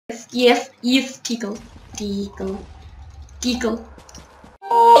Yes, tickle.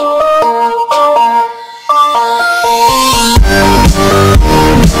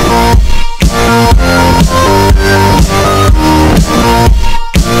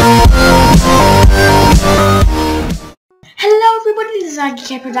 Hello everybody, this is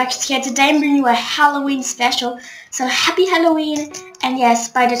iGeekette Productions here. Today I'm bringing you a Halloween special. So happy Halloween, and yes,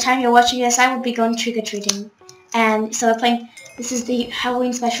 by the time you're watching this I will be going trick-or-treating. And so we're playing, this is the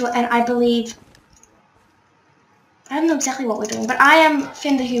Halloween special, and I believe, I don't know exactly what we're doing, but I am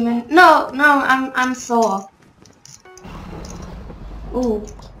Finn the Human. No, I'm Thor. Ooh,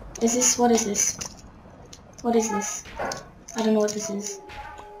 what is this? What is this? I don't know what this is.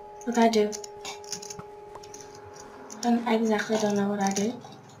 What do I do? I exactly don't know what I do.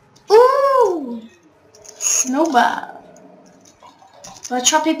 Ooh! Snowball. Do I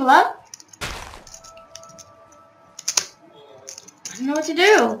chop people up? I don't know what to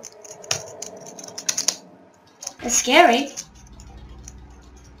do. It's scary.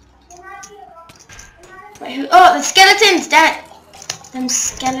 Wait, who? Oh, the skeletons! Damn it! Them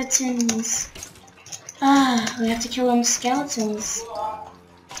skeletons. Ah, we have to kill them skeletons.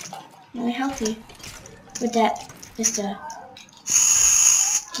 Really healthy. With that, Mr.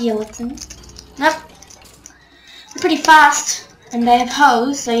 Skeleton. Nope. They're pretty fast, and they have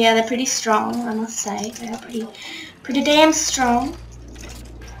hoes, so yeah, they're pretty strong, I must say. They're pretty damn strong.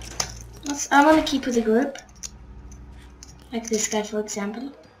 I want to keep with the group. Like this guy, for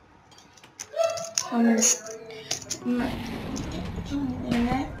example. I'm gonna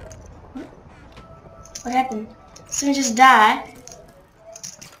what happened? Someone just died.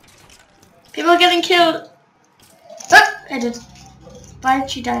 People are getting killed. Oh, I did. Why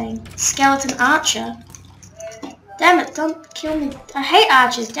aren't you dying? Skeleton archer. Damn it, don't kill me. I hate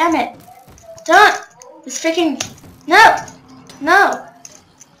archers, damn it. Don't. It's freaking... No.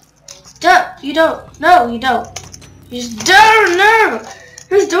 Don't. You don't. No, you don't. You just don't. No.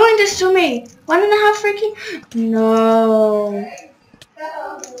 Who's doing this to me? 1.5 freaking... No.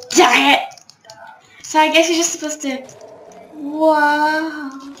 Dang it. So I guess you're just supposed to...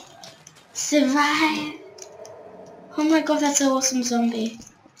 Wow. Survive. Oh my god, that's an awesome zombie.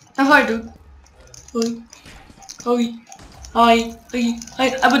 How I do? Hi.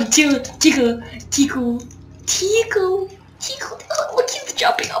 I'm gonna tickle. Oh, look, he's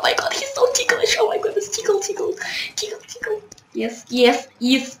jumping. Oh my god, he's so ticklish. Oh my goodness, tickle. Yes,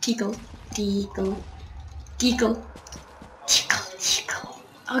 tickle.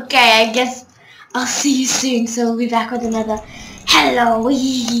 Okay, I guess I'll see you soon. So we'll be back with another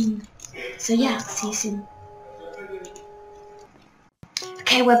Halloween. So yeah, I'll see you soon.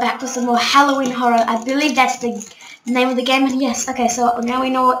 Okay, we're back with some more Halloween horror. I believe that's the name of the game, and yes, okay, so now we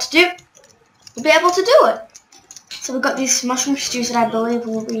know what to do. We'll be able to do it. So we've got these mushroom stews that I believe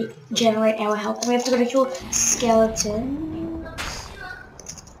will regenerate our health. And we have to go to kill skeletons.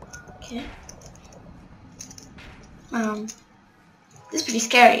 Okay. This is pretty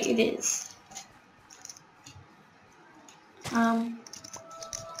scary, it is. Do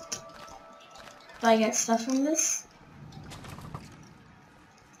I get stuff from this?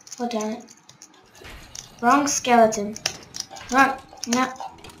 Oh, damn it. Wrong skeleton. Wrong. No.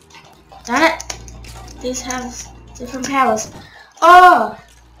 Damn it. These have different powers. Oh!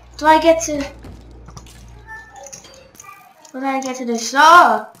 Do I get to... What do I get to do?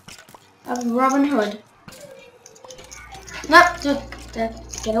 Oh! I'm Robin Hood. Nope.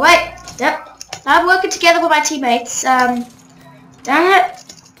 Get away. Yep. I'm working together with my teammates. Damn it.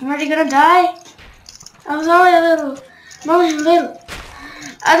 I'm already gonna die. I was only a little.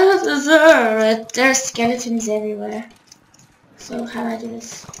 I don't deserve it. There's skeletons everywhere. So how do I do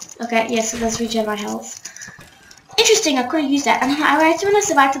this? Okay, yes, so let's regen my health. Interesting, I could have used that. And I actually want to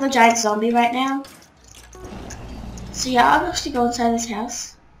survive to the giant zombie right now. So yeah, I'll actually go inside this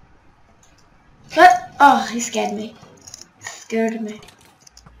house. But, oh, he scared me. Scared me.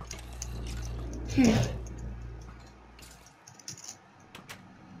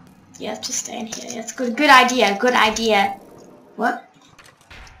 Yeah, just stay in here. That's good. Good idea. What?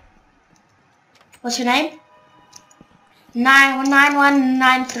 What's your name?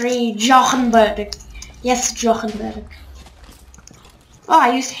 9193 Jochenberg. Yes, Jochenberg. Oh,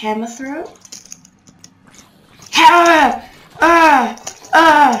 I used hammer throw. Hammer!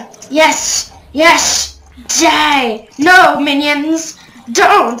 Yes! Die! No, minions!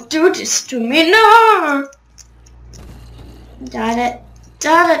 Don't do this to me, no! Got it.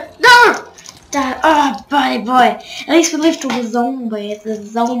 No! Oh, buddy boy. At least we lived through the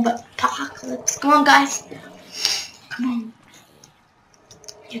zombie apocalypse. Come on, guys. Come on.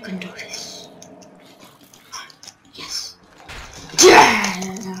 You can do this. Yes.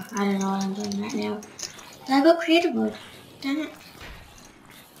 I got creative mode. Damn it.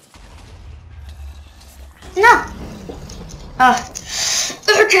 No! Oh.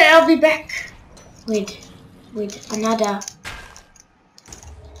 Okay, I'll be back. Wait, another.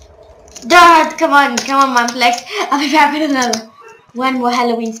 Dad, come on, Manplex. I'll be back with another. One more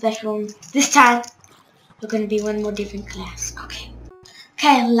Halloween special. This time, we're gonna be one more different class. Okay.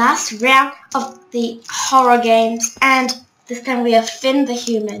 Okay, last round of the horror games, and this time we have Finn the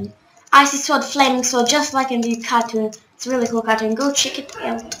Human. Icy sword, flaming sword, just like in the cartoon. It's a really cool cartoon. Go check it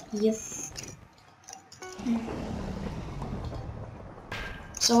out. Yes.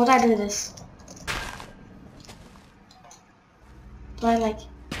 So what do I do this? Do I like...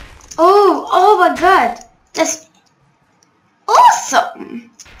 Oh my god! That's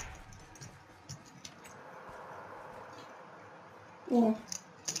awesome! Yeah.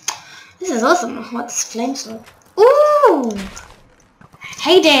 This is awesome. What's flame sword? Ooh!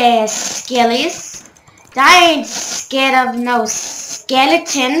 Hey there, skellies. I ain't scared of no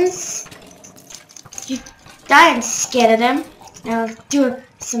skeletons. I ain't scared of them. Now do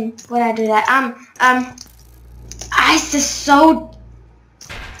some. What I do that? Ice sword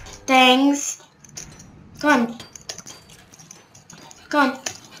things. Come on.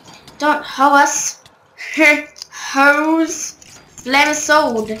 Don't hoe us. Hose. Flame a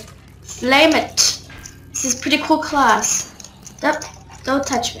sword. Flame it. This is pretty cool class. Nope. Don't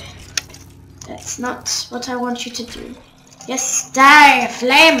touch me. That's not what I want you to do. Yes, die.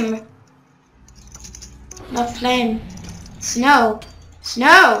 Flame. Not flame. Snow.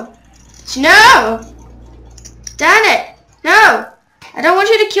 Snow. Snow. Darn it. No. I don't want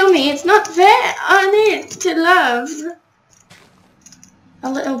you to kill me. It's not fair. I need to love.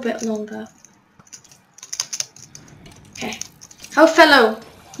 A little bit longer. Okay. Oh, fellow.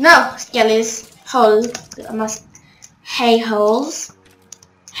 No, skellies. Hole. I must. Hay holes.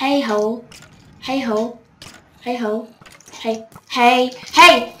 Hay hole. Hay hole. Hey ho. Hey. Hey.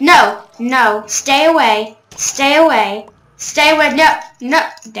 Hey! No! No! Stay away! Stay away! Stay away! No! No!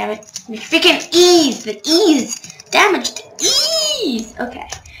 Damn it. Freaking ease! The ease! Damage the ease! Okay.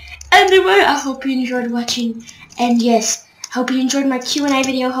 Anyway, I hope you enjoyed watching. And yes, hope you enjoyed my Q&A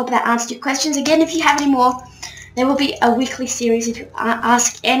video. Hope that answered your questions. Again, if you have any more, there will be a weekly series if you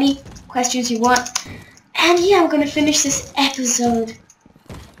ask any questions you want. And yeah, I'm gonna finish this episode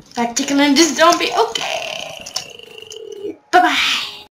by tickling this zombie. Okay. Bye-bye.